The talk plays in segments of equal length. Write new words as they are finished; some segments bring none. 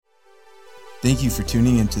Thank you for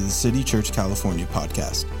tuning into the City Church California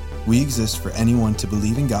podcast. We exist for anyone to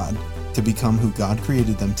believe in God, to become who God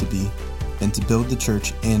created them to be, and to build the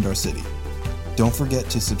church and our city. Don't forget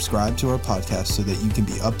to subscribe to our podcast so that you can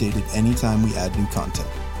be updated anytime we add new content.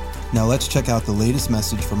 Now let's check out the latest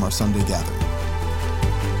message from our Sunday gathering.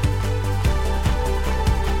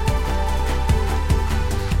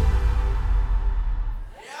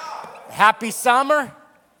 Happy summer.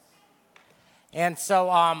 And so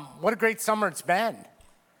what a great summer it's been.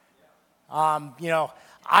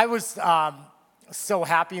 I was so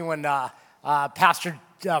happy when Pastor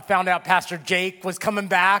found out Pastor Jake was coming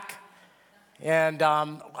back. And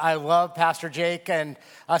I love Pastor Jake. And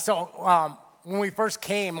so when we first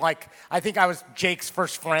came, I think I was Jake's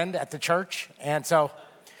first friend at the church. And so,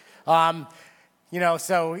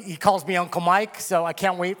 so he calls me Uncle Mike. So I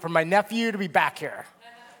can't wait for my nephew to be back here.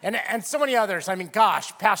 And so many others. I mean,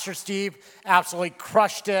 gosh, Pastor Steve absolutely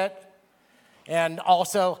crushed it. And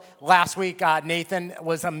also last week, Nathan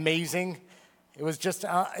was amazing. It was just,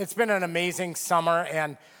 it's been an amazing summer.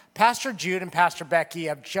 And Pastor Jude and Pastor Becky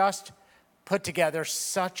have just put together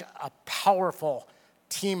such a powerful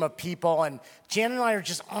team of people. And Jan and I are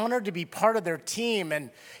just honored to be part of their team. And,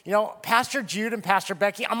 Pastor Jude and Pastor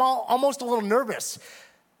Becky, I'm almost a little nervous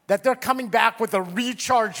that they're coming back with a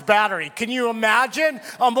recharged battery. Can you imagine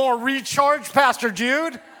a more recharged Pastor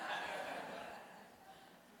Jude?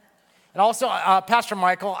 And also, Pastor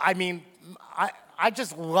Michael, I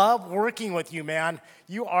just love working with you, man.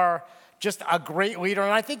 You are just a great leader.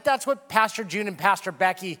 And I think that's what Pastor Jude and Pastor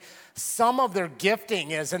Becky, some of their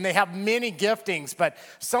gifting is, and they have many giftings, but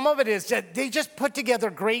some of it is that they just put together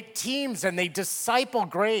great teams and they disciple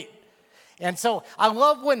great. And so I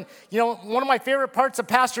love when, one of my favorite parts of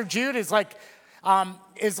Pastor Jude is like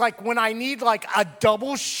when I need a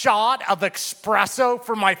double shot of espresso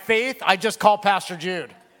for my faith, I just call Pastor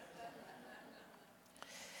Jude.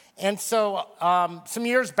 And so some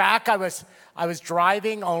years back, I was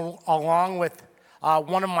driving along with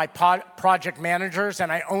one of my project managers,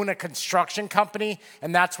 and I own a construction company,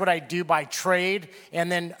 and that's what I do by trade.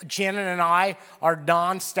 And then Janet and I are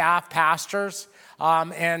non-staff pastors.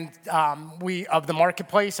 We of the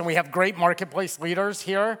marketplace, and we have great marketplace leaders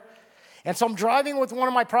here. And so I'm driving with one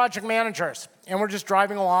of my project managers, and we're just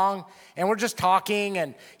driving along, and we're just talking,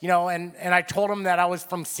 and I told him that I was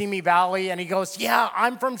from Simi Valley, and he goes, "Yeah,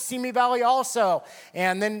 I'm from Simi Valley also."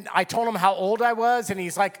 And then I told him how old I was, and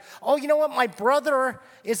he's like, "Oh, you know what? My brother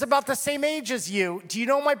is about the same age as you. Do you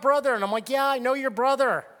know my brother?" And I'm like, "Yeah, I know your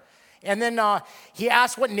brother." And then he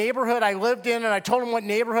asked what neighborhood I lived in, and I told him what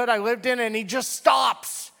neighborhood I lived in, and he just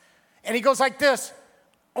stops. And he goes like this,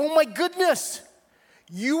 "Oh my goodness,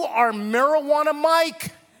 you are Marijuana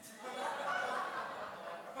Mike."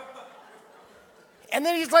 And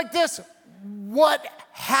then he's like this, "What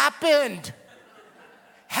happened?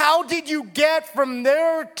 How did you get from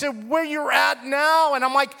there to where you're at now?" And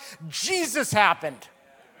I'm like, Jesus happened.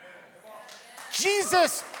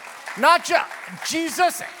 Jesus. Not just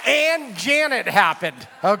Jesus and Janet happened,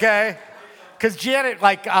 okay? Because Janet,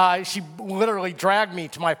 she literally dragged me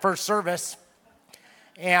to my first service.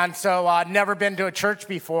 And so I'd never been to a church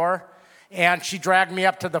before. And she dragged me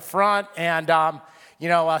up to the front and,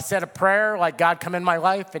 said a prayer like, "God, come in my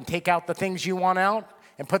life and take out the things you want out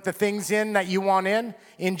and put the things in that you want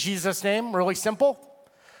in Jesus' name." Really simple.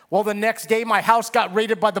 Well, the next day, my house got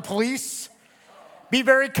raided by the police. Be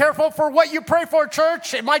very careful for what you pray for,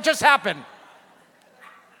 church. It might just happen.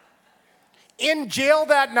 In jail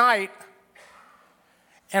that night,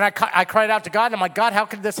 and I cried out to God, and I'm like, "God, how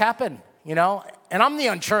could this happen?" And I'm the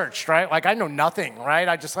unchurched, right? I know nothing, right?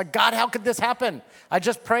 I just "God, how could this happen? I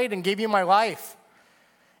just prayed and gave you my life."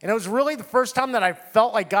 And it was really the first time that I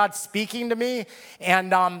felt like God speaking to me.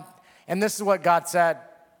 And this is what God said: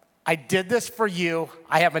 "I did this for you.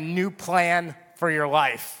 I have a new plan for your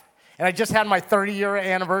life." And I just had my 30-year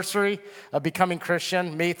anniversary of becoming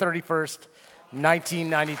Christian, May 31st,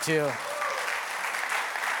 1992.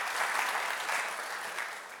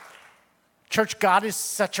 Church, God is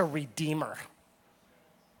such a redeemer.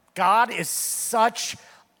 God is such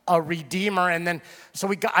a redeemer. And then,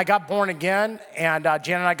 so I got born again, and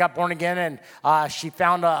Jan and I got born again, and she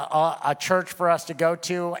found a church for us to go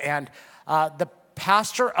to. And the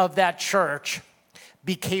pastor of that church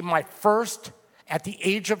became my first, at the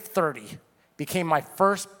age of 30, became my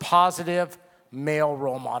first positive male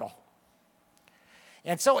role model.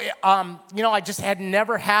 And so, I just had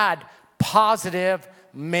never had positive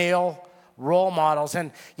male role models.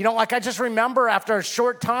 And, I just remember after a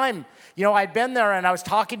short time, I'd been there and I was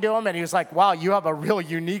talking to him and he was like, "Wow, you have a real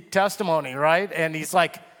unique testimony, right?" And he's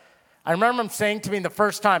like, I remember him saying to me the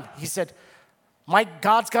first time, he said, Mike,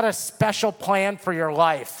 God's got a special plan for your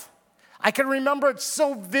life. I can remember it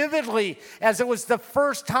so vividly as it was the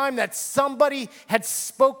first time that somebody had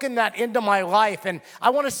spoken that into my life. And I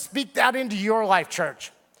want to speak that into your life,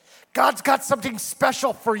 church. God's got something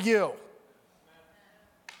special for you.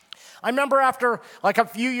 I remember after like a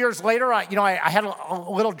few years later, I had a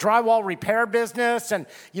little drywall repair business, and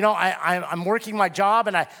I'm working my job,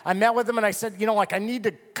 and I met with him and I said, I need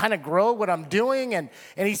to kind of grow what I'm doing, and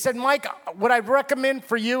he said, Mike, what I'd recommend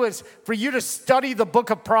for you is for you to study the book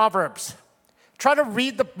of Proverbs. Try to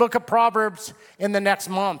read the book of Proverbs in the next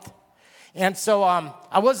month. And so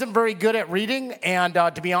I wasn't very good at reading, and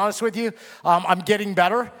to be honest with you, I'm getting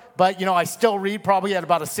better, but I still read probably at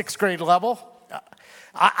about a 6th grade level.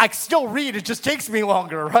 I still read, it just takes me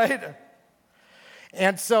longer, right?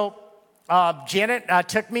 And so Janet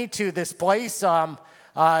took me to this place.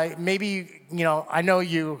 Maybe, I know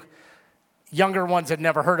you younger ones had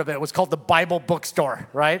never heard of it. It was called the Bible Bookstore,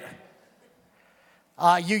 right?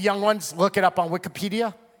 You young ones, look it up on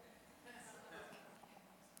Wikipedia.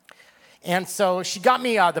 And so she got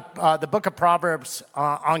me the book of Proverbs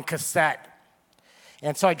on cassette.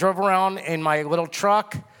 And so I drove around in my little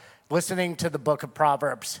truck, listening to the book of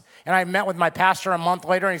Proverbs. And I met with my pastor a month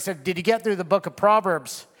later, and he said, did you get through the book of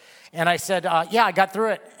Proverbs? And I said, yeah, I got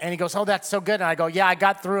through it. And he goes, oh, that's so good. And I go, yeah, I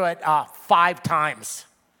got through it 5 times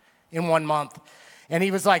in 1 month. And he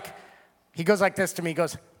goes like this to me. He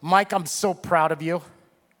goes, Mike, I'm so proud of you.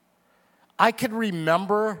 I could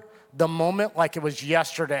remember the moment like it was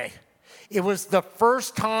yesterday. It was the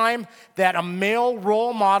first time that a male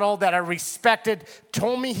role model that I respected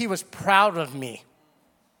told me he was proud of me.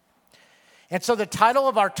 And so the title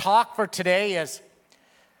of our talk for today is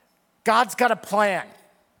God's got a plan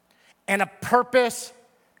and a purpose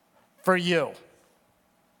for you.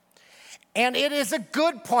 And it is a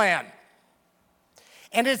good plan.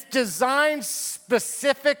 And it's designed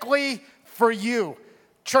specifically for you.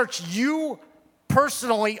 Church, you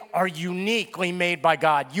personally are uniquely made by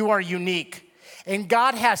God. You are unique. And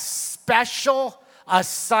God has special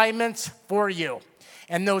assignments for you.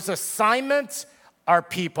 And those assignments are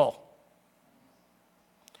people.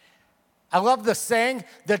 I love the saying,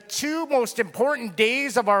 the 2 most important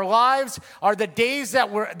days of our lives are the day that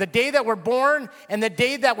we're born and the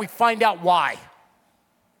day that we find out why.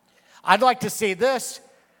 I'd like to say this,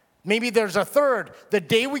 maybe there's a third, the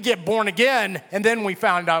day we get born again and then we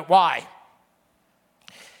found out why.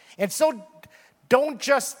 And so don't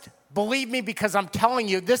just believe me because I'm telling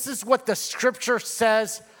you, this is what the scripture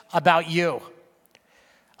says about you.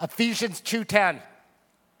 Ephesians 2:10.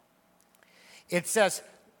 It says,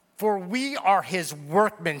 for we are his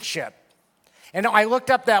workmanship. And I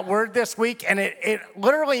looked up that word this week, and it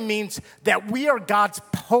literally means that we are God's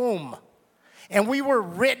poem. And we were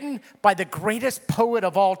written by the greatest poet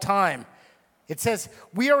of all time. It says,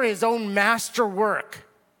 we are his own masterwork,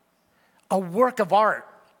 a work of art,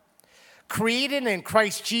 created in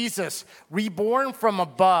Christ Jesus, reborn from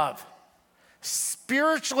above,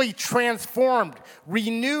 spiritually transformed,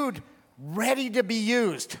 renewed, ready to be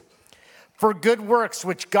used for good works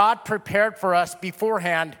which God prepared for us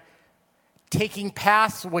beforehand, taking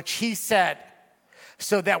paths which he set,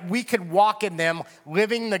 so that we could walk in them,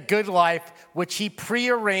 living the good life which he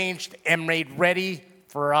prearranged and made ready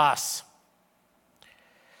for us.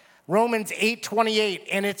 Romans 8:28,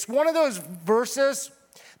 and it's one of those verses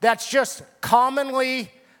that's just commonly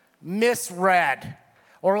misread.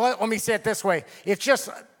 Or let me say it this way, it's just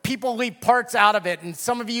people leave parts out of it, and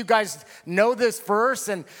some of you guys know this verse,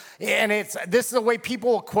 and this is the way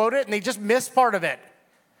people will quote it, and they just miss part of it.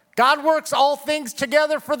 God works all things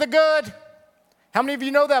together for the good. How many of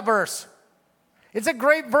you know that verse? It's a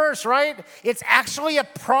great verse, right? It's actually a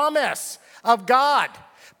promise of God,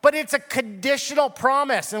 but it's a conditional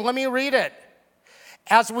promise, and let me read it.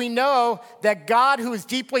 As we know that God, who is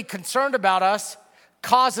deeply concerned about us,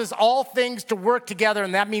 causes all things to work together,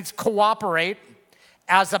 and that means cooperate,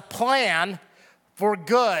 as a plan for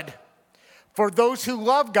good for those who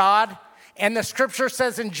love God. And the scripture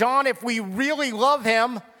says in John, if we really love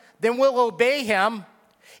him, then we'll obey him.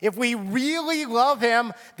 If we really love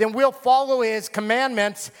him, then we'll follow his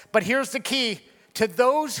commandments. But here's the key, to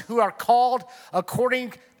those who are called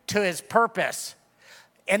according to his purpose.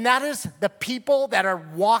 And that is the people that are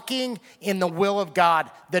walking in the will of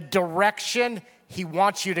God, the direction he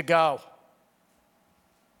wants you to go.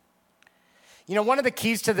 One of the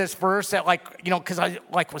keys to this verse that because I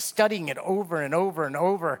was studying it over and over and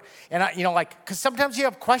over, and because sometimes you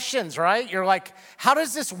have questions, right? You're like, how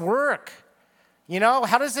does this work?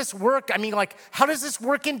 How does this work? I mean, how does this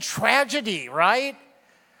work in tragedy, right?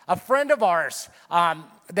 A friend of ours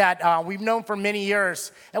that we've known for many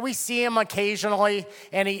years, and we see him occasionally,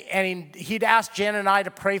 and he'd asked Jen and I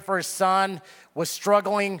to pray for his son, was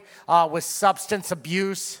struggling with substance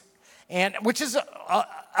abuse, and which is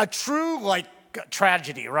a true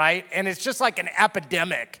tragedy, right? And it's just like an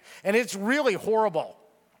epidemic, and it's really horrible.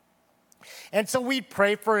 And so we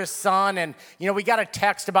pray for his son, and we got a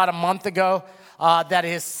text about a month ago that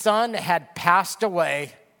his son had passed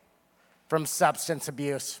away from substance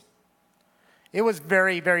abuse. It was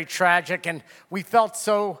very, very tragic, and we felt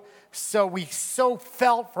so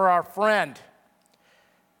felt for our friend.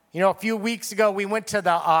 A few weeks ago, we went to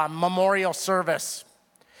the memorial service,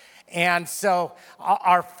 and so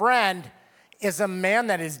our friend is a man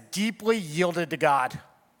that is deeply yielded to God,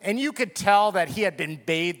 and you could tell that he had been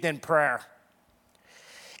bathed in prayer.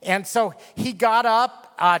 And so he got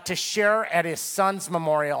up to share at his son's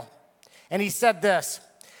memorial, and he said this.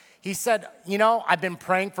 He said, I've been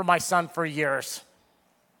praying for my son for years.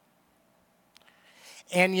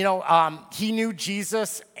 And, he knew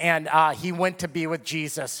Jesus, and he went to be with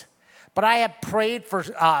Jesus. But I have prayed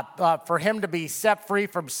for him to be set free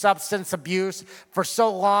from substance abuse for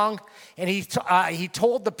so long. And he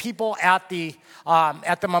told the people at the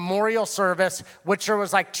memorial service, which there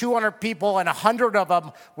was like 200 people, and 100 of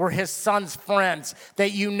them were his son's friends,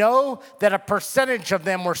 that that a percentage of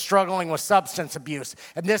them were struggling with substance abuse.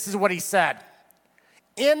 And this is what he said.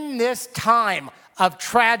 In this time of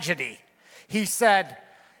tragedy, he said,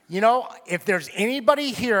 if there's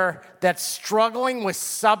anybody here that's struggling with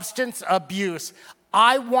substance abuse,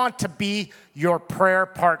 I want to be your prayer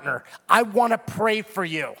partner. I want to pray for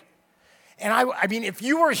you. And I mean, if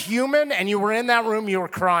you were human and you were in that room, you were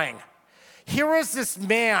crying. Here is this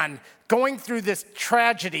man going through this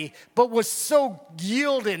tragedy, but was so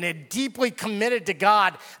yielded and deeply committed to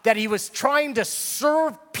God that he was trying to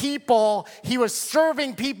serve people. He was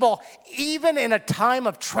serving people even in a time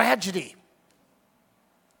of tragedy.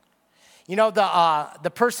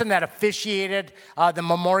 The person that officiated the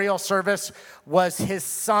memorial service was his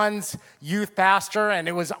son's youth pastor, and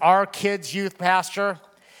it was our kid's youth pastor.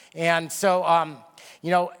 And so,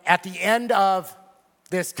 at the end of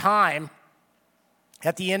this time,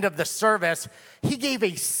 at the end of the service, he gave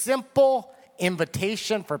a simple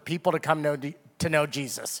invitation for people to come to know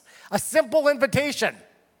Jesus. A simple invitation.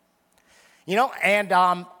 And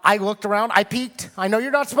I looked around. I peeked. I know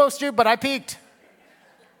you're not supposed to, but I peeked.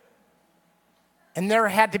 And there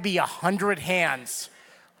had to be 100 hands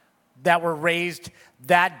that were raised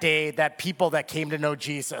that day, that people that came to know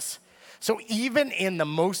Jesus. So even in the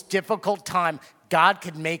most difficult time, God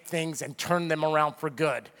could make things and turn them around for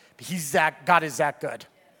good. God is that good.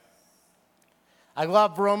 I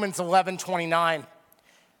love Romans 11:29.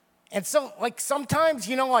 And so, sometimes,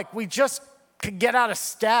 we just could get out of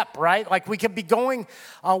step, right? We could be going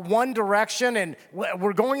one direction and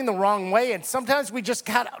we're going in the wrong way. And sometimes we just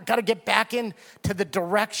got to get back into the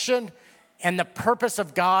direction and the purpose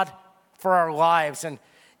of God for our lives. And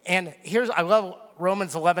I love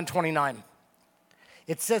Romans 11:29.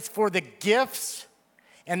 It says, for the gifts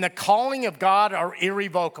and the calling of God are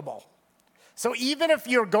irrevocable. So even if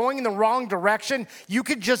you're going in the wrong direction, you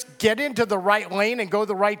could just get into the right lane and go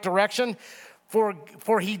the right direction.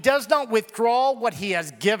 For he does not withdraw what he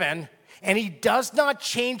has given, and he does not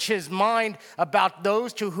change his mind about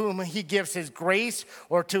those to whom he gives his grace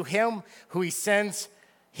or to him who he sends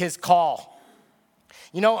his call.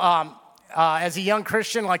 As a young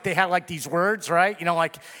Christian, they had these words, right?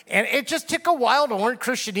 And it just took a while to learn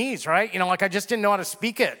Christianese, right? I just didn't know how to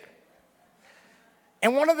speak it.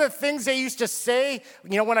 And one of the things they used to say,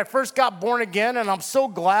 when I first got born again, and I'm so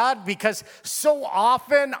glad because so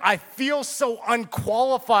often I feel so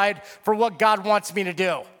unqualified for what God wants me to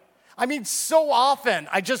do. I mean, so often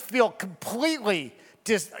I just feel completely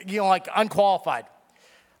unqualified.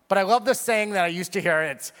 But I love the saying that I used to hear.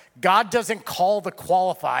 It's, God doesn't call the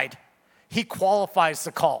qualified, he qualifies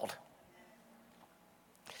the called.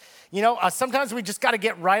 Sometimes we just got to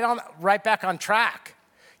get right back on track.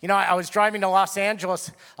 I was driving to Los Angeles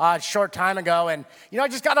a short time ago, and, I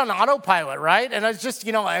just got on autopilot, right? And I was just,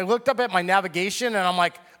 I looked up at my navigation, and I'm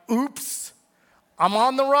like, oops, I'm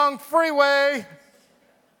on the wrong freeway.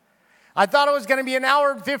 I thought it was going to be an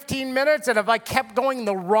hour and 15 minutes, and if I kept going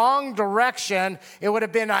the wrong direction, it would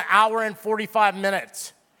have been an hour and 45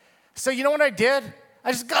 minutes. So you know what I did?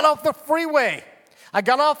 I just got off the freeway. I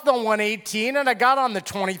got off the 118 and I got on the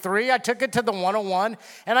 23. I took it to the 101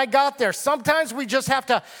 and I got there. Sometimes we just have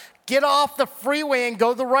to get off the freeway and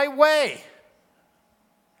go the right way.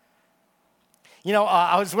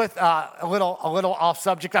 I was with a little off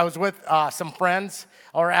subject. I was with some friends,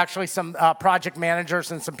 or actually some project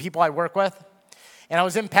managers and some people I work with. and I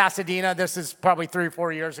was in Pasadena. This is probably 3 or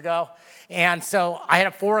 4 years ago. And so I had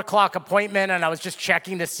a 4 o'clock appointment, and I was just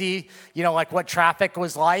checking to see, like what traffic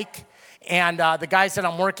was like. And the guys that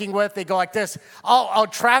I'm working with, they go like this, oh,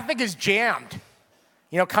 traffic is jammed,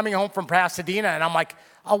 coming home from Pasadena. And I'm like,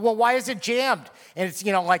 oh, well, why is it jammed? And it's,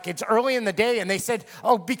 like it's early in the day. And they said,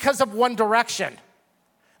 oh, because of One Direction.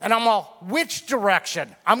 And I'm all, which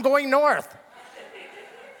direction? I'm going north.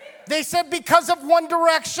 They said, because of One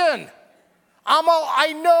Direction. I'm all,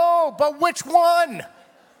 I know, but which one?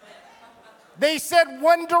 They said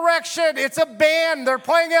One Direction. It's a band. They're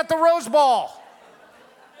playing at the Rose Bowl.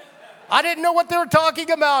 I didn't know what they were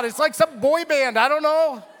talking about. It's like some boy band. I don't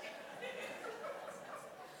know.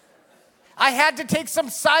 I had to take some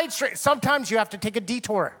side streets. Sometimes you have to take a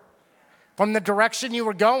detour from the direction you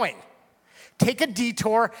were going. Take a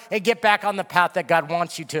detour and get back on the path that God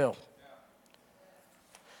wants you to.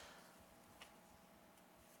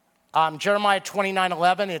 Jeremiah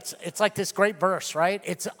 29:11, it's like this great verse, right?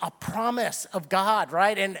 It's a promise of God,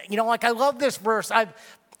 right? And, I love this verse.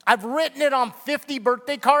 I've written it on 50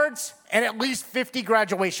 birthday cards and at least 50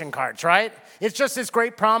 graduation cards, right? It's just this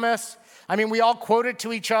great promise. I mean, we all quote it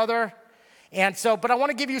to each other. And so, but I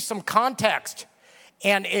want to give you some context.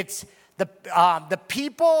 And it's the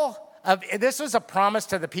people of, this was a promise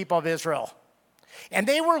to the people of Israel. And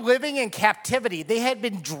they were living in captivity. They had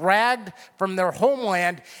been dragged from their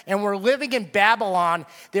homeland and were living in Babylon.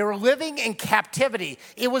 They were living in captivity.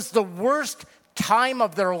 It was the worst time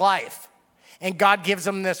of their life. And God gives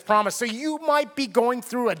them this promise. So you might be going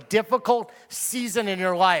through a difficult season in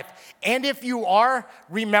your life. And if you are,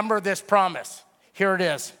 remember this promise. Here it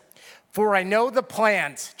is. For I know the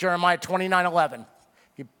plans, Jeremiah 29:11.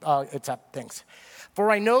 It's up, thanks.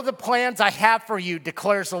 For I know the plans I have for you,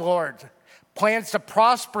 declares the Lord. Plans to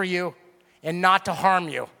prosper you and not to harm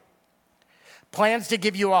you. Plans to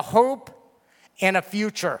give you a hope and a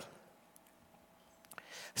future.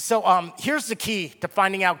 So here's the key to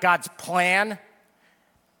finding out God's plan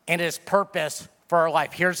and his purpose for our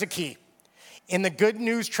life. Here's the key. In the Good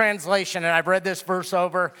News translation, and I've read this verse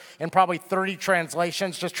over in probably 30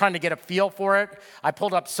 translations, just trying to get a feel for it. I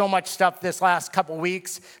pulled up so much stuff this last couple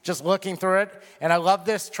weeks, just looking through it, and I love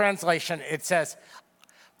this translation. It says,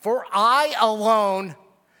 for I alone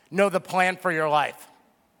know the plan for your life.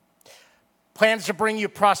 Plans to bring you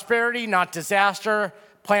prosperity, not disaster.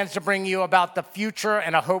 Plans to bring you about the future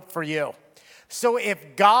and a hope for you. So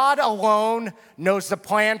if God alone knows the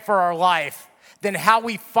plan for our life, then how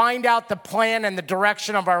we find out the plan and the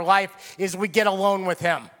direction of our life is we get alone with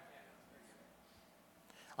him.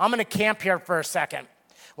 I'm going to camp here for a second.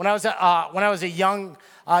 When I was a young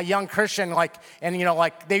Christian,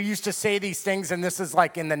 they used to say these things, and this is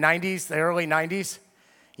like in the 90s, the early 90s,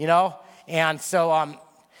 and so,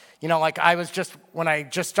 I was just, when I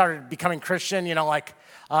just started becoming Christian,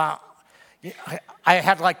 I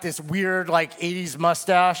had like this weird 80s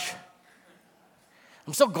mustache.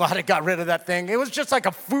 I'm so glad I got rid of that thing. It was just like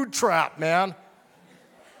a food trap, man.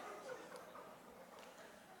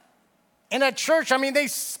 And at church, they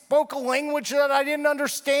spoke a language that I didn't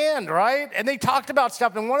understand, right? And they talked about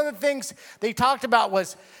stuff. And one of the things they talked about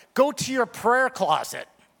was go to your prayer closet,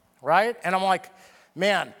 right? And I'm like,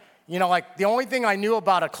 man, the only thing I knew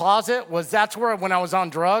about a closet was that's where when I was on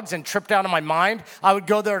drugs and tripped out of my mind, I would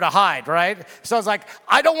go there to hide, right? So I was like,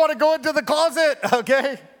 I don't want to go into the closet,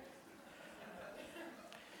 okay?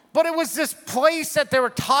 But it was this place that they were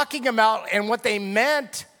talking about, and what they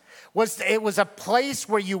meant was it was a place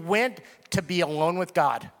where you went to be alone with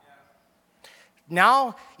God.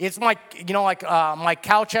 Now, it's my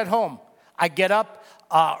couch at home. I get up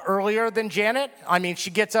earlier than Janet. She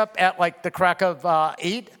gets up at the crack of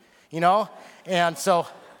 8, and so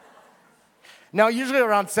now usually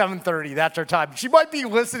around 7:30, that's her time. She might be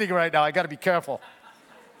listening right now. I got to be careful.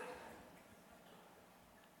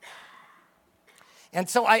 And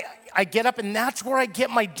so I get up, and that's where I get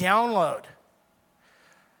my download.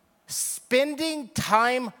 Spending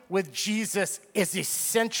time with Jesus is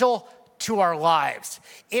essential to our lives.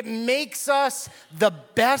 It makes us the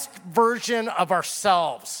best version of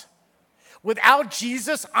ourselves. Without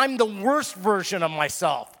Jesus, I'm the worst version of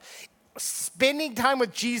myself. Spending time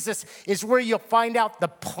with Jesus is where you'll find out the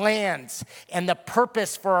plans and the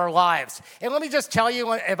purpose for our lives. And let me just tell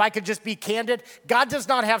you, if I could just be candid, God does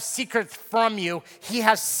not have secrets from you. He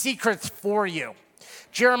has secrets for you.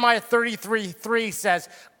 Jeremiah 33:3 says,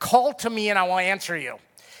 call to me and I will answer you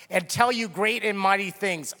and tell you great and mighty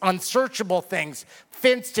things, unsearchable things,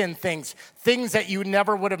 fenced-in things, things that you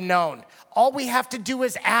never would have known. All we have to do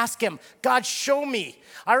is ask him, God, show me.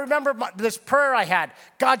 I remember this prayer I had,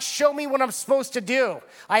 God, show me what I'm supposed to do.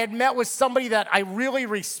 I had met with somebody that I really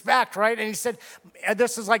respect, right? And he said,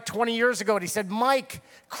 this is like 20 years ago, and he said, Mike,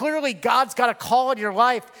 clearly God's got a call in your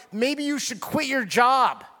life. Maybe you should quit your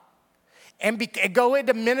job and go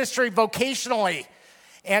into ministry vocationally.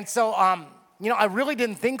 And so, I really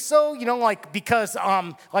didn't think so, because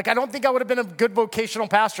I don't think I would have been a good vocational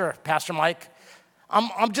pastor, Pastor Mike.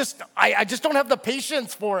 I just don't have the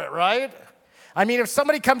patience for it, right? I mean, if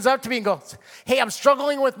somebody comes up to me and goes, hey, I'm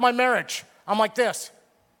struggling with my marriage, I'm like this.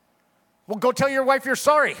 Well, go tell your wife you're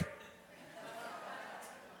sorry.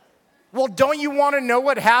 Well, don't you want to know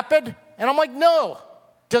what happened? And I'm like, no.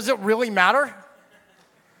 Does it really matter?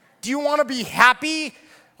 Do you want to be happy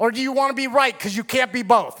or do you want to be right? Because you can't be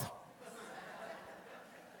both.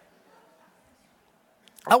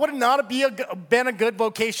 I would not have been a good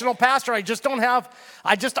vocational pastor.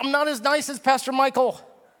 I'm not as nice as Pastor Michael.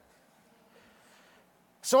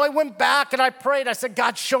 So I went back and I prayed. I said,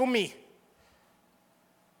 God, show me.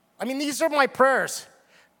 I mean, these are my prayers.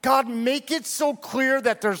 God, make it so clear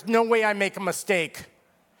that there's no way I make a mistake.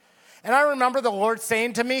 And I remember the Lord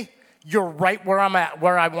saying to me, you're right where I'm at,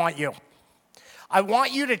 where I want you. I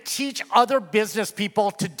want you to teach other business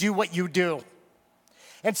people to do what you do.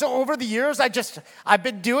 And so over the years, I've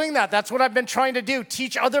been doing that. That's what I've been trying to do,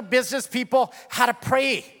 teach other business people how to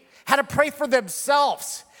pray for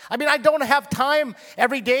themselves. I mean, I don't have time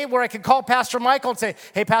every day where I could call Pastor Michael and say,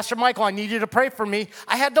 hey, Pastor Michael, I need you to pray for me.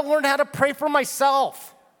 I had to learn how to pray for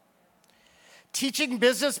myself. Teaching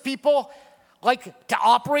business people to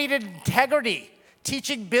operate in integrity.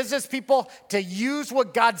 Teaching business people to use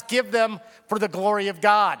what God's given them for the glory of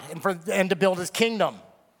God and to build his kingdom.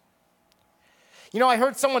 I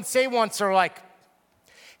heard someone say once, they're like,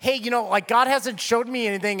 hey, God hasn't showed me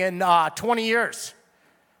anything in 20 years.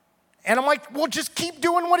 And I'm like, well, just keep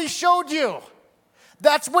doing what he showed you.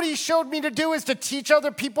 That's what he showed me to do, is to teach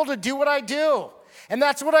other people to do what I do. And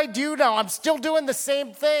that's what I do now. I'm still doing the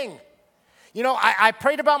same thing. I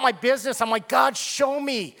prayed about my business. I'm like, God, show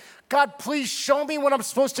me. God, please show me what I'm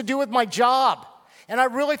supposed to do with my job. And I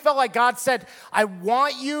really felt like God said, I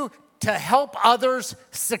want you to help others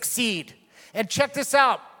succeed. And check this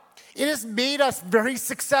out. It has made us very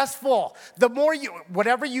successful.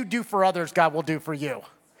 Whatever you do for others, God will do for you.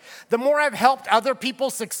 The more I've helped other people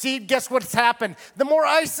succeed, guess what's happened? The more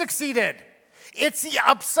I succeeded. It's the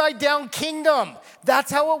upside down kingdom.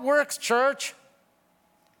 That's how it works, church.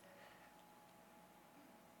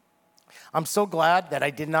 I'm so glad that I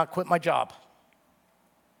did not quit my job.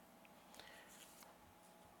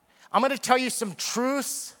 I'm going to tell you some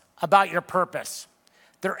truths about your purpose.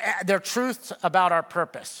 They're truths about our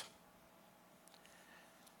purpose.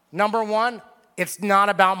 Number one, it's not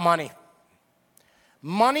about money.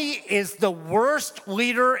 Money is the worst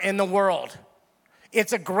leader in the world.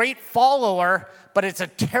 It's a great follower, but it's a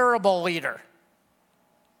terrible leader.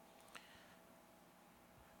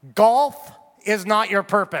 Golf is not your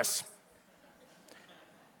purpose.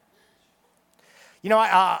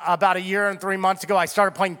 About a year and 3 months ago, I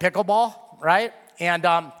started playing pickleball, right? And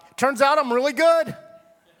turns out I'm really good.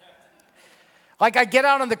 I get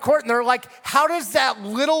out on the court and they're like, how does that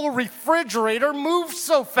little refrigerator move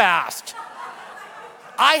so fast?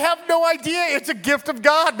 I have no idea. It's a gift of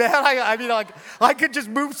God, man. I could just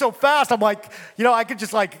move so fast. I'm like, I could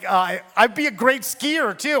just I'd be a great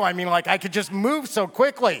skier too. I could just move so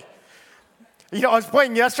quickly. I was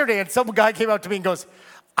playing yesterday and some guy came up to me and goes,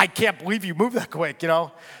 I can't believe you move that quick,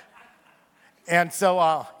 And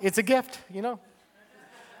so it's a gift,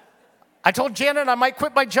 I told Janet I might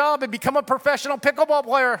quit my job and become a professional pickleball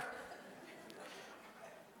player.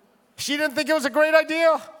 She didn't think it was a great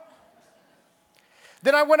idea.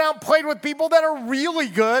 Then I went out and played with people that are really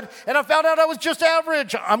good, and I found out I was just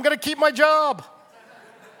average. I'm going to keep my job.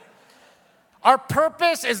 Our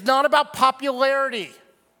purpose is not about popularity.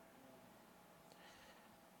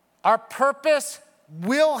 Our purpose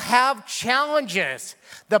will have challenges.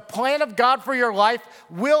 The plan of God for your life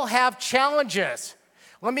will have challenges.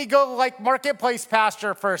 Let me go marketplace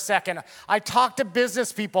pastor for a second. I talk to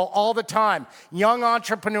business people all the time, young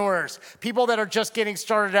entrepreneurs, people that are just getting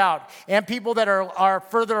started out, and people that are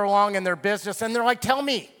further along in their business. And they're like, tell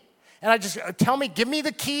me. And I just, give me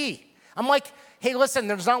the key. I'm like, hey, listen,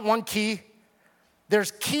 there's not one key.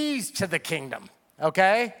 There's keys to the kingdom,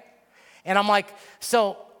 okay? And I'm like,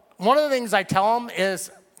 so one of the things I tell them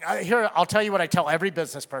is, here, I'll tell you what I tell every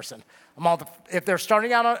business person. If they're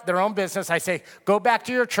starting out on their own business, I say, go back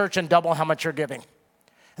to your church and double how much you're giving.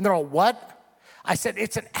 And they're all, what? I said,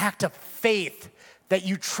 it's an act of faith that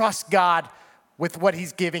you trust God with what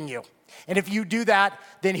he's giving you. And if you do that,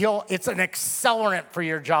 then it's an accelerant for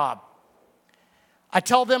your job. I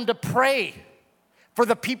tell them to pray for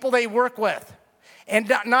the people they work with.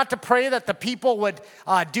 And not to pray that the people would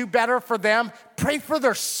do better for them. Pray for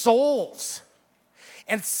their souls.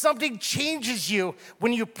 And something changes you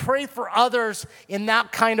when you pray for others in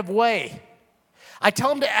that kind of way. I tell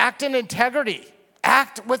them to act in integrity.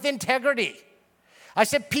 Act with integrity. I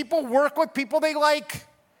said people work with people they like.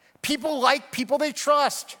 People like people they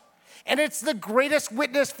trust. And it's the greatest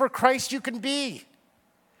witness for Christ you can be.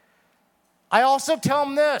 I also tell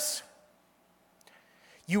them this.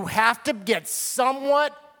 You have to get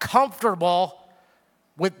somewhat comfortable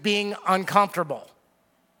with being uncomfortable.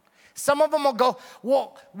 Some of them will go,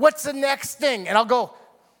 well, what's the next thing? And I'll go,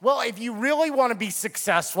 well, if you really want to be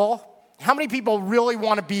successful, how many people really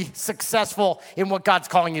want to be successful in what God's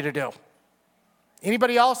calling you to do?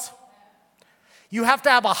 Anybody else? You have to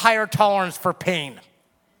have a higher tolerance for pain.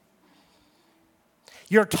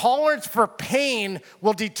 Your tolerance for pain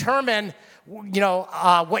will determine,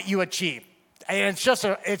 what you achieve. And it's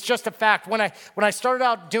just a fact. When I started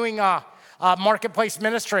out doing marketplace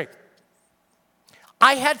ministry,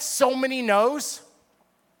 I had so many no's.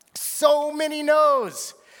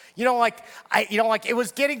 It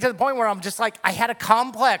was getting to the point where I'm just like, I had a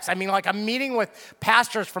complex. I mean, like I'm meeting with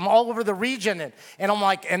pastors from all over the region and I'm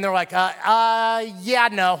like, and they're like, yeah,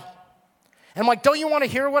 no. And I'm like, don't you want to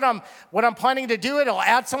hear what I'm planning to do? It'll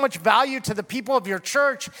add so much value to the people of your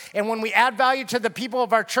church. And when we add value to the people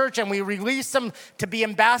of our church and we release them to be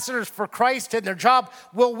ambassadors for Christ in their job,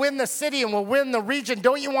 we'll win the city and we'll win the region.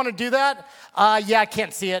 Don't you want to do that? Yeah, I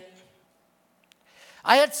can't see it.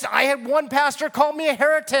 I had one pastor call me a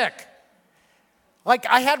heretic. Like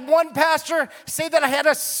I had one pastor say that I had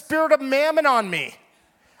a spirit of mammon on me.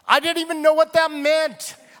 I didn't even know what that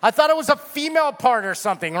meant. I thought it was a female part or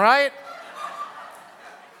something, right?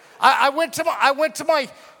 I went to my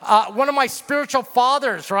one of my spiritual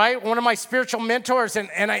fathers, right? One of my spiritual mentors,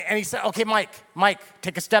 and he said, okay, Mike,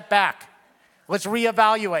 take a step back. Let's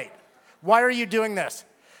reevaluate. Why are you doing this?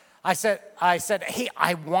 I said, hey,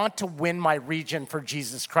 I want to win my region for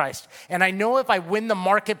Jesus Christ. And I know if I win the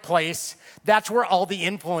marketplace, that's where all the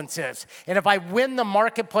influence is. And if I win the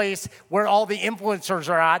marketplace where all the influencers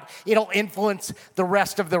are at, it'll influence the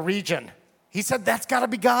rest of the region. He said, that's got to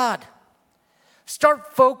be God.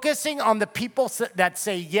 Start focusing on the people that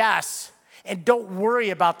say yes, and don't worry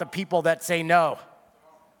about the people that say no.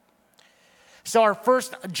 So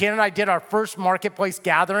Jan and I did our first marketplace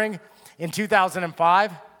gathering in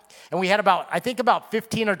 2005. And we had about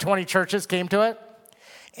 15 or 20 churches came to it.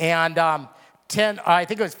 And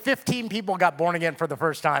 15 people got born again for the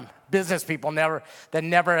first time. Business people that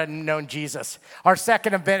never had known Jesus. Our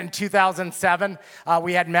second event in 2007,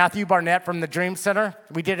 we had Matthew Barnett from the Dream Center.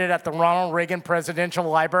 We did it at the Ronald Reagan Presidential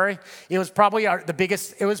Library. It was probably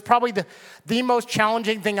the most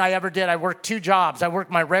challenging thing I ever did. I worked 2 jobs. I worked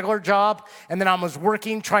my regular job, and then I was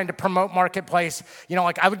working trying to promote Marketplace.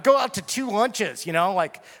 I would go out to 2 lunches,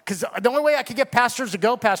 because the only way I could get pastors to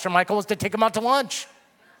go, Pastor Michael, was to take them out to lunch.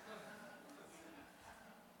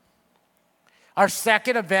 Our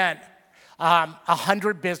second event,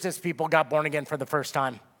 100 business people got born again for the first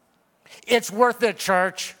time. It's worth it,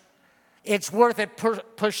 church. It's worth it.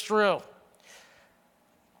 Push through.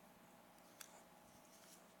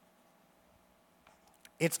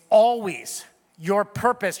 It's always, your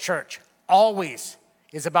purpose, church, always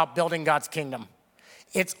is about building God's kingdom.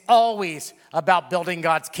 It's always about building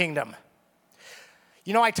God's kingdom.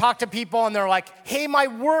 I talk to people and they're like, hey, my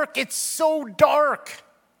work, it's so dark.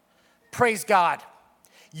 Praise God.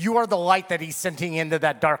 You are the light that he's sending into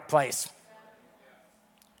that dark place.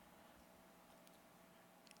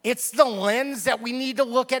 It's the lens that we need to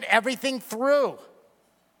look at everything through.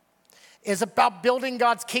 It's about building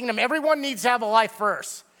God's kingdom. Everyone needs to have a life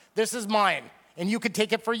verse. This is mine, and you can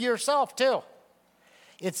take it for yourself too.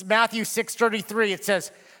 It's Matthew 6:33. It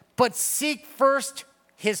says, but seek first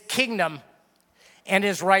his kingdom and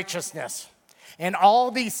his righteousness, and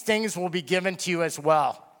all these things will be given to you as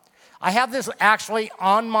well. I have this actually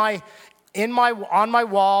on my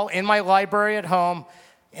wall in my library at home,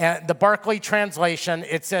 the Barclay translation.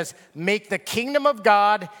 It says, "Make the kingdom of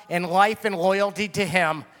God and life and loyalty to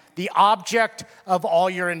Him the object of all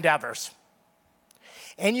your endeavors,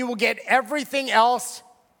 and you will get everything else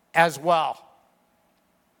as well."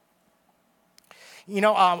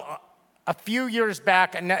 A few years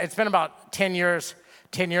back, and it's been about 10 years.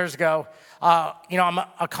 10 years ago. I'm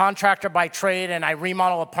a contractor by trade, and I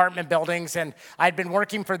remodel apartment buildings, and I'd been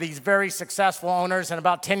working for these very successful owners, and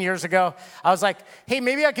about 10 years ago, I was like, hey,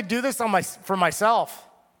 maybe I could do this for myself.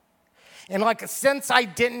 And since I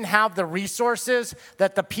didn't have the resources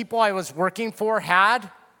that the people I was working for had,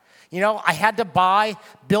 I had to buy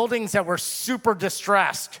buildings that were super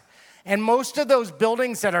distressed. And most of those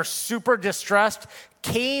buildings that are super distressed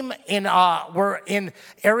were in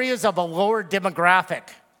areas of a lower demographic.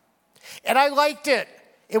 And I liked it.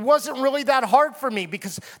 It wasn't really that hard for me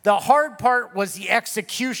because the hard part was the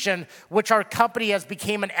execution, which our company has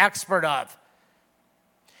become an expert of.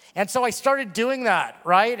 And so I started doing that,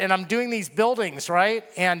 right? And I'm doing these buildings, right?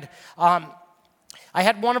 And I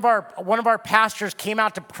had one of our pastors came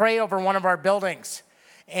out to pray over one of our buildings.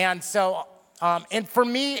 And so, and for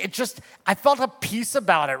me, I felt a peace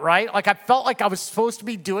about it, right? I felt like I was supposed to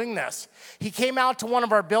be doing this. He came out to one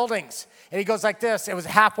of our buildings, and he goes like this. It was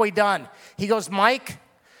halfway done. He goes, Mike,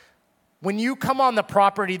 when you come on the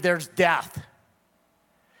property, there's death.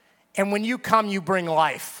 And when you come, you bring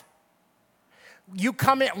life.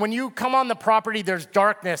 When you come on the property, there's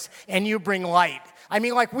darkness, and you bring light. I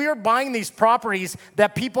mean, we were buying these properties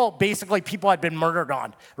that people had been murdered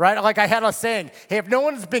on, right? I had a saying, hey, if no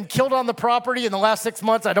one's been killed on the property in the last 6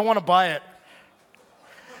 months, I don't want to buy it.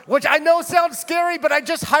 Which I know sounds scary, but I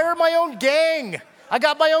just hired my own gang. I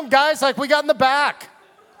got my own guys like we got in the back.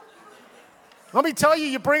 Let me tell you,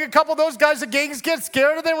 you bring a couple of those guys, the gangs get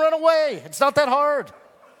scared and they run away. It's not that hard.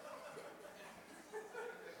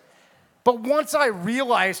 But once I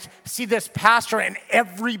realized, this pastor, and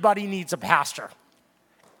everybody needs a pastor.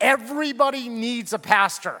 Everybody needs a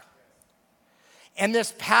pastor. And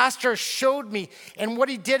this pastor showed me, and what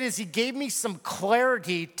he did is he gave me some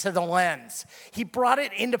clarity to the lens. He brought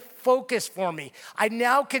it into focus for me. I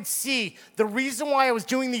now could see the reason why I was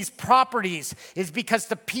doing these properties is because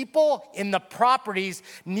the people in the properties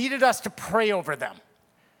needed us to pray over them.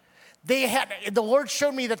 The Lord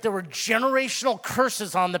showed me that there were generational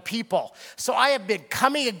curses on the people. So I have been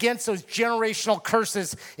coming against those generational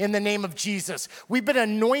curses in the name of Jesus. We've been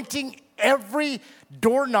anointing every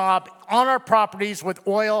doorknob on our properties with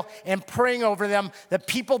oil and praying over them. The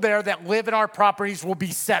people there that live in our properties will be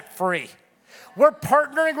set free. We're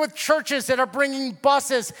partnering with churches that are bringing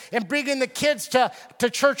buses and bringing the kids to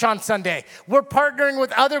church on Sunday. We're partnering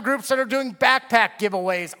with other groups that are doing backpack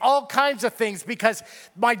giveaways, all kinds of things, because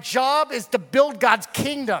my job is to build God's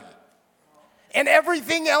kingdom. And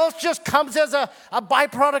everything else just comes as a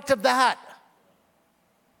byproduct of that.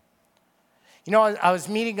 I was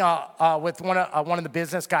meeting with one of the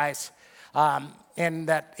business guys, and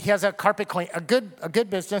that he has a good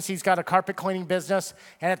business. He's got a carpet cleaning business,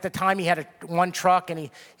 and at the time he had one truck, and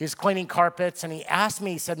he was cleaning carpets. And he asked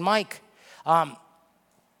me, he said, "Mike, I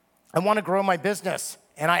want to grow my business."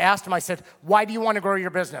 And I asked him, I said, "Why do you want to grow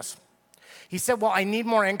your business?" He said, "Well, I need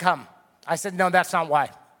more income." I said, "No, that's not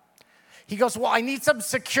why." He goes, "Well, I need some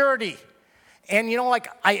security." And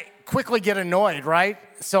I quickly get annoyed, right?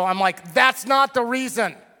 So I'm like, "That's not the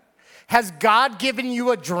reason. Has God given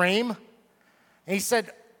you a dream?" And he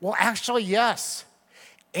said, "Well, actually, yes."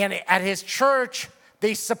 And at his church,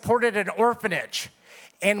 they supported an orphanage.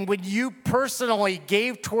 And when you personally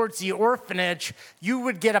gave towards the orphanage, you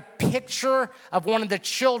would get a picture of one of the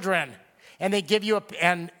children. And they give you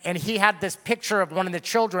and he had this picture of one of the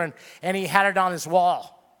children, and he had it on his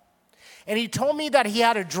wall. And he told me that he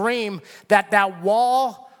had a dream that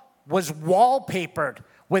wall was wallpapered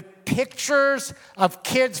with pictures of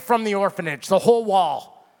kids from the orphanage, the whole wall,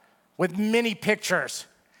 with many pictures.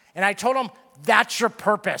 And I told him, that's your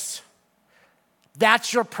purpose.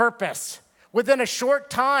 That's your purpose. Within a short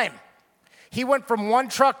time, he went from one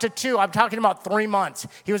truck to two. I'm talking about 3 months.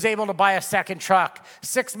 He was able to buy a second truck.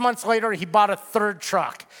 6 months later, he bought a third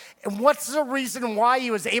truck. And what's the reason why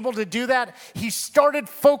he was able to do that? He started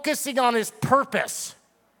focusing on his purpose.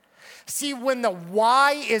 See, when the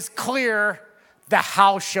why is clear, the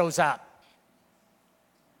how shows up.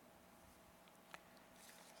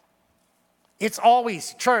 It's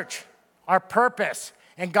always, church, our purpose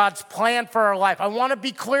and God's plan for our life. I want to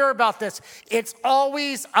be clear about this. It's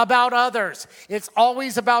always about others. It's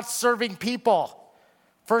always about serving people.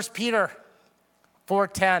 1 Peter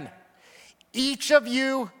 4:10. Each of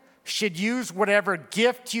you should use whatever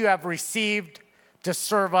gift you have received to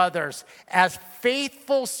serve others as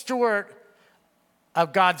faithful steward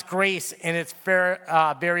of God's grace in its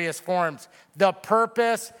various forms. The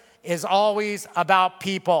purpose is always about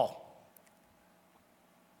people.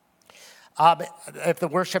 If the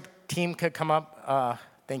worship team could come up,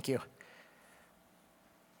 thank you.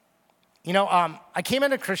 I came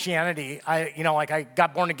into Christianity. I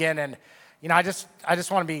got born again, and I just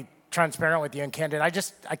want to be transparent with you and candid.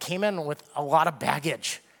 I came in with a lot of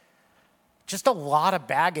baggage. Just a lot of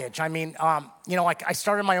baggage. I mean, like I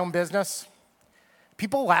started my own business.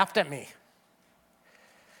 People laughed at me.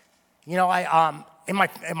 And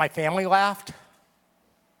my family laughed.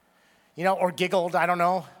 Or giggled, I don't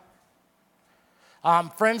know.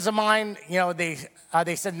 Friends of mine,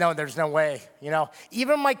 they said, no, there's no way.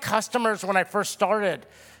 Even my customers, when I first started,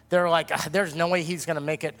 they're like, there's no way he's gonna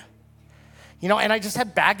make it. And I just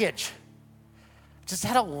had baggage. Just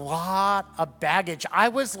had a lot of baggage. I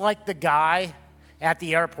was like the guy at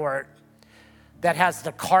the airport that has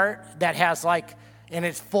the cart that has and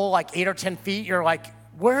it's full 8 or 10 feet. You're like,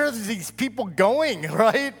 where are these people going,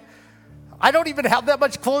 right? I don't even have that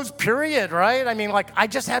much clothes, period, right? I mean, I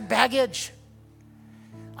just had baggage.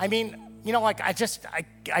 I mean,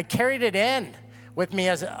 I carried it in with me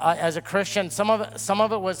as a Christian. Some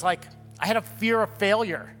of it was I had a fear of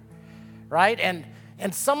failure, right? And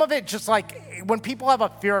some of it just when people have a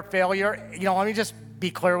fear of failure, let me just be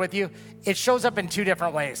clear with you. It shows up in two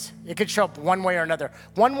different ways. It could show up one way or another.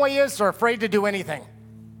 One way is they're afraid to do anything.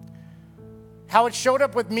 How it showed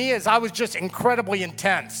up with me is I was just incredibly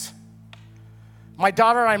intense. My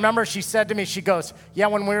daughter, I remember she said to me, she goes, yeah,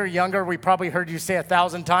 when we were younger, we probably heard you say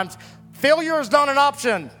 1,000 times, failure is not an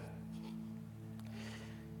option.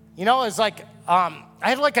 It's I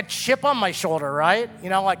had a chip on my shoulder, right?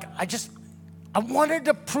 I wanted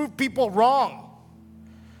to prove people wrong,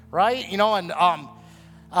 right?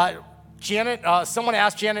 Janet, someone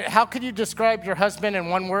asked Janet, how could you describe your husband in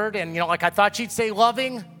one word? And, I thought she'd say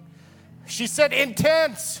loving. She said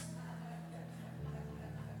intense.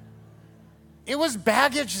 It was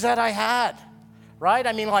baggage that I had, right?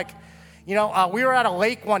 I mean, we were at a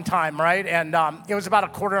lake one time, right? And it was about a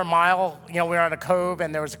quarter of a mile. We were at a cove,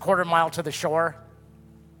 and there was a quarter mile to the shore.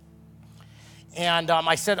 And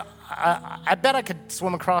I said, I bet I could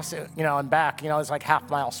swim across it, and back. It's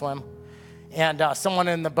half-mile swim. And someone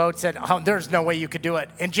in the boat said, oh, there's no way you could do it.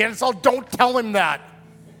 And Janet said, oh, don't tell him that.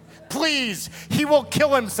 Please, he will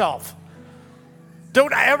kill himself.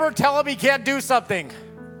 Don't ever tell him he can't do something.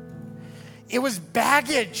 It was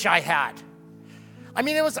baggage I had. I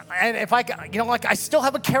mean, it was, and if I, I still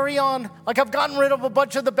have a carry-on. I've gotten rid of a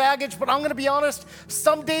bunch of the baggage, but I'm going to be honest,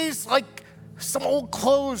 some days, some old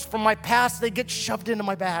clothes from my past, they get shoved into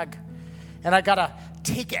my bag. And I got to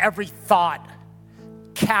take every thought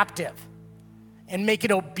captive and make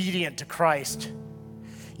it obedient to Christ.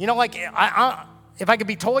 If I could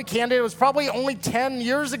be totally candid, it was probably only 10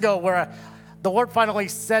 years ago where the Lord finally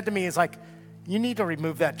said to me, he's like, you need to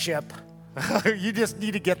remove that chip. You just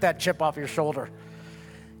need to get that chip off your shoulder.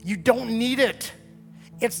 You don't need it.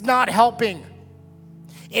 It's not helping.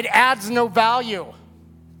 It adds no value.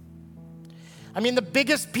 I mean, the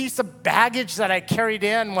biggest piece of baggage that I carried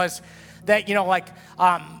in was that,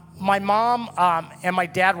 my mom and my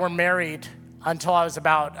dad were married until I was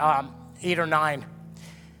about 8 or 9.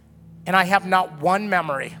 And I have not one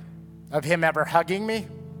memory of him ever hugging me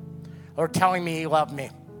or telling me he loved me.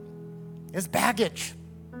 It's baggage.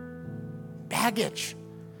 Baggage.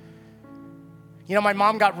 My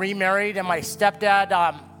mom got remarried, and my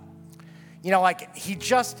stepdad, he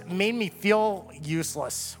just made me feel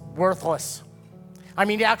useless, worthless. I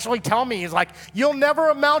mean, he actually tell me, he's like, you'll never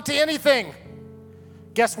amount to anything.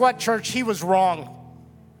 Guess what, church? He was wrong.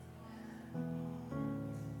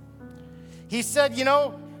 He said, you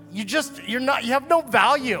have no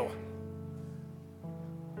value.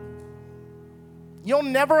 You'll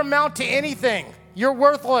never amount to anything. You're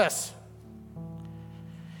worthless.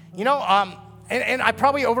 And I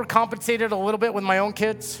probably overcompensated a little bit with my own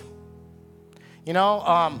kids. It's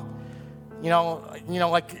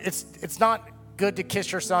not good to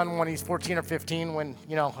kiss your son when he's 14 or 15 when,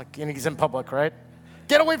 and he's in public, right?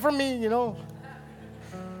 Get away from me, Little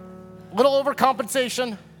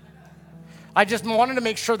overcompensation. I just wanted to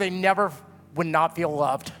make sure they never would not feel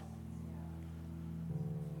loved.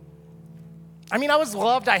 I mean, I was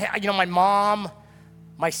loved. My mom,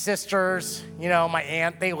 my sisters, my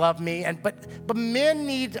aunt, they love me. But men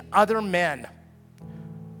need other men.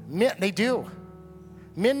 Men, they do.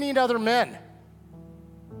 Men need other men.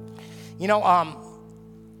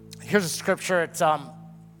 Here's a scripture. It's,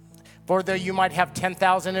 for though you might have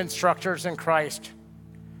 10,000 instructors in Christ,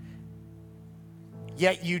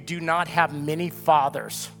 yet you do not have many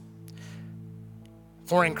fathers.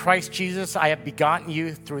 For in Christ Jesus, I have begotten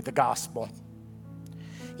you through the gospel.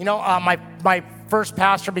 My first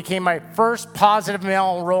pastor became my first positive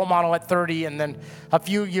male role model at 30, and then a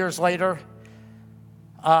few years later,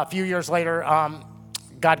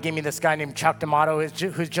 God gave me this guy named Chuck D'Amato,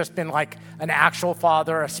 who's just been like an actual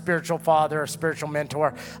father, a spiritual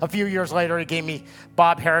mentor. A few years later, he gave me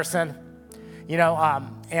Bob Harrison,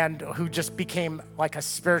 and who just became like a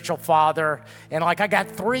spiritual father. And like I got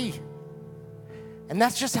 3. And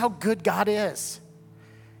that's just how good God is.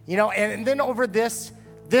 And then over this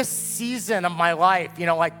season of my life,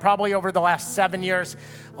 like probably over the last 7 years,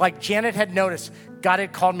 like Janet had noticed, God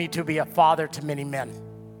had called me to be a father to many men.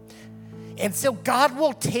 And so God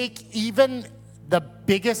will take even the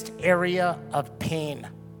biggest area of pain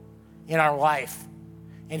in our life,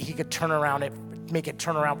 and he could make it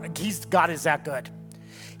turn around. God is that good.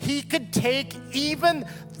 He could take even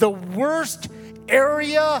the worst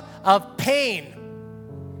area of pain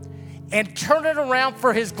and turn it around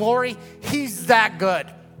for his glory. He's that good.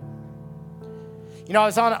 I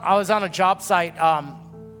was on a job site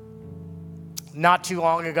not too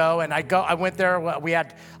long ago, and I went there. We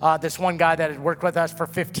had this one guy that had worked with us for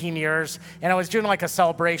 15 years, and I was doing like a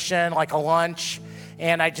celebration, like a lunch,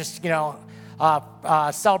 and I just,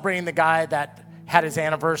 celebrating the guy that had his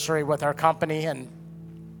anniversary with our company, and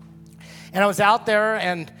I was out there,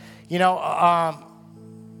 and I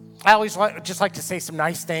always like to say some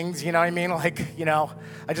nice things, you know what I mean? Like,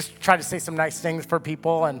 I just try to say some nice things for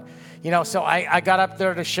people, and so I got up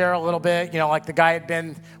there to share a little bit, like the guy had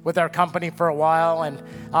been with our company for a while, and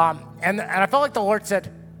I felt like the Lord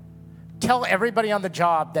said, tell everybody on the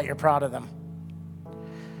job that you're proud of them.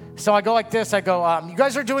 So I go like this, I go, you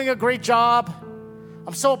guys are doing a great job.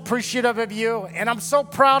 I'm so appreciative of you, and I'm so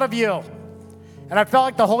proud of you. And I felt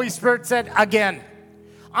like the Holy Spirit said again,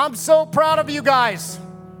 I'm so proud of you guys.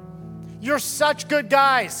 You're such good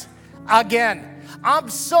guys. Again, I'm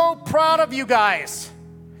so proud of you guys.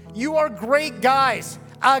 You are great guys.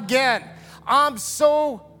 Again, I'm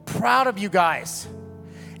so proud of you guys.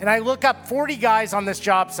 And I look up 40 guys on this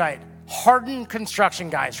job site, hardened construction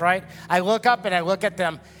guys, right? I look up and I look at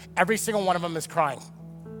them. Every single one of them is crying.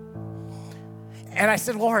 And I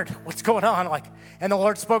said, Lord, what's going on? And the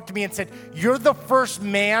Lord spoke to me and said, you're the first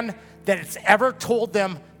man that has ever told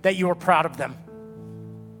them that you were proud of them.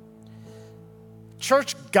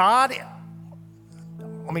 Church, God,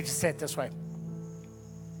 let me just say it this way.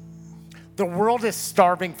 The world is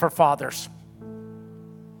starving for fathers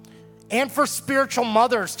and for spiritual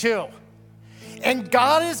mothers too. And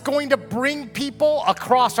God is going to bring people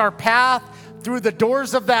across our path through the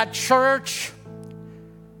doors of that church,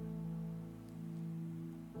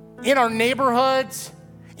 in our neighborhoods,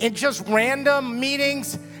 in just random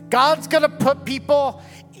meetings. God's gonna put people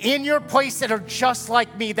in your place that are just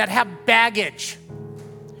like me, that have baggage,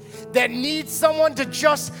 that need someone to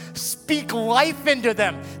just speak life into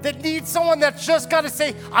them, that need someone that's just got to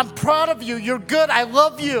say, I'm proud of you, you're good, I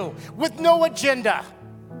love you, with no agenda.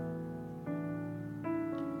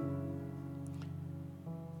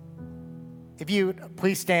 If you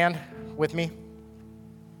please stand with me.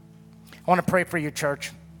 I want to pray for you,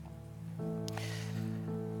 church.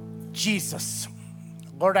 Jesus,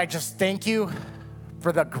 Lord, I just thank you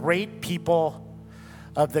for the great people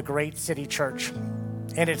of the Great City Church.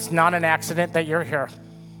 And it's not an accident that you're here.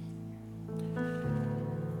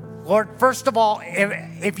 Lord, first of all,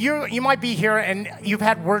 if you might be here and you've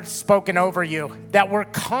had words spoken over you that were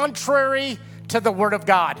contrary to the word of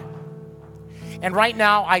God. And right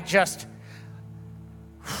now,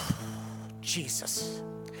 Jesus,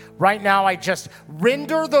 right now I just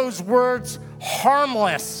render those words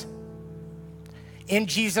harmless. In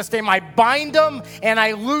Jesus' name, I bind them and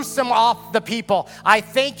I loose them off the people. I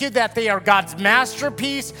thank you that they are God's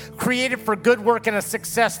masterpiece, created for good work and a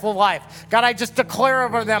successful life. God, I just declare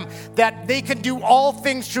over them that they can do all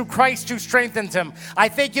things through Christ who strengthens them. I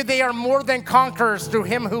thank you they are more than conquerors through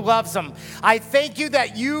him who loves them. I thank you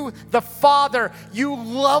that you, the Father, you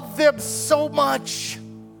love them so much.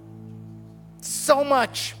 So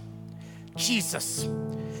much. Jesus.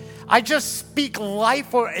 I just speak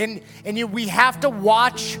life, and we have to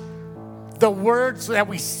watch the words that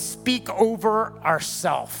we speak over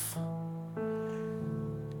ourselves.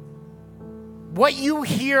 What you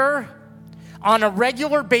hear on a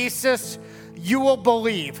regular basis, you will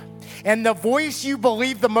believe. And the voice you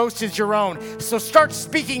believe the most is your own. So start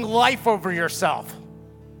speaking life over yourself.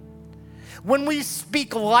 When we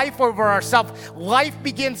speak life over ourselves, life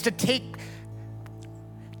begins to take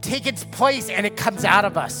its place and it comes out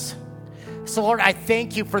of us. So Lord, I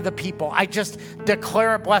thank you for the people. I just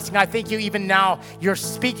declare a blessing. I thank you even now, you're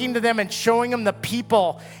speaking to them and showing them the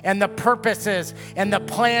people and the purposes and the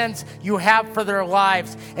plans you have for their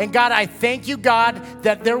lives. And God, I thank you, God,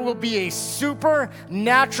 that there will be a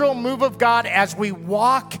supernatural move of God as we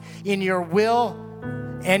walk in your will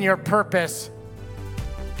and your purpose.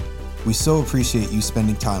 We so appreciate you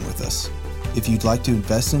spending time with us. If you'd like to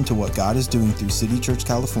invest into what God is doing through City Church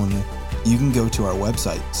California, you can go to our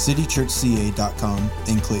website, citychurchca.com,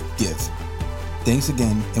 and click Give. Thanks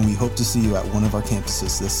again, and we hope to see you at one of our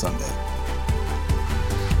campuses this Sunday.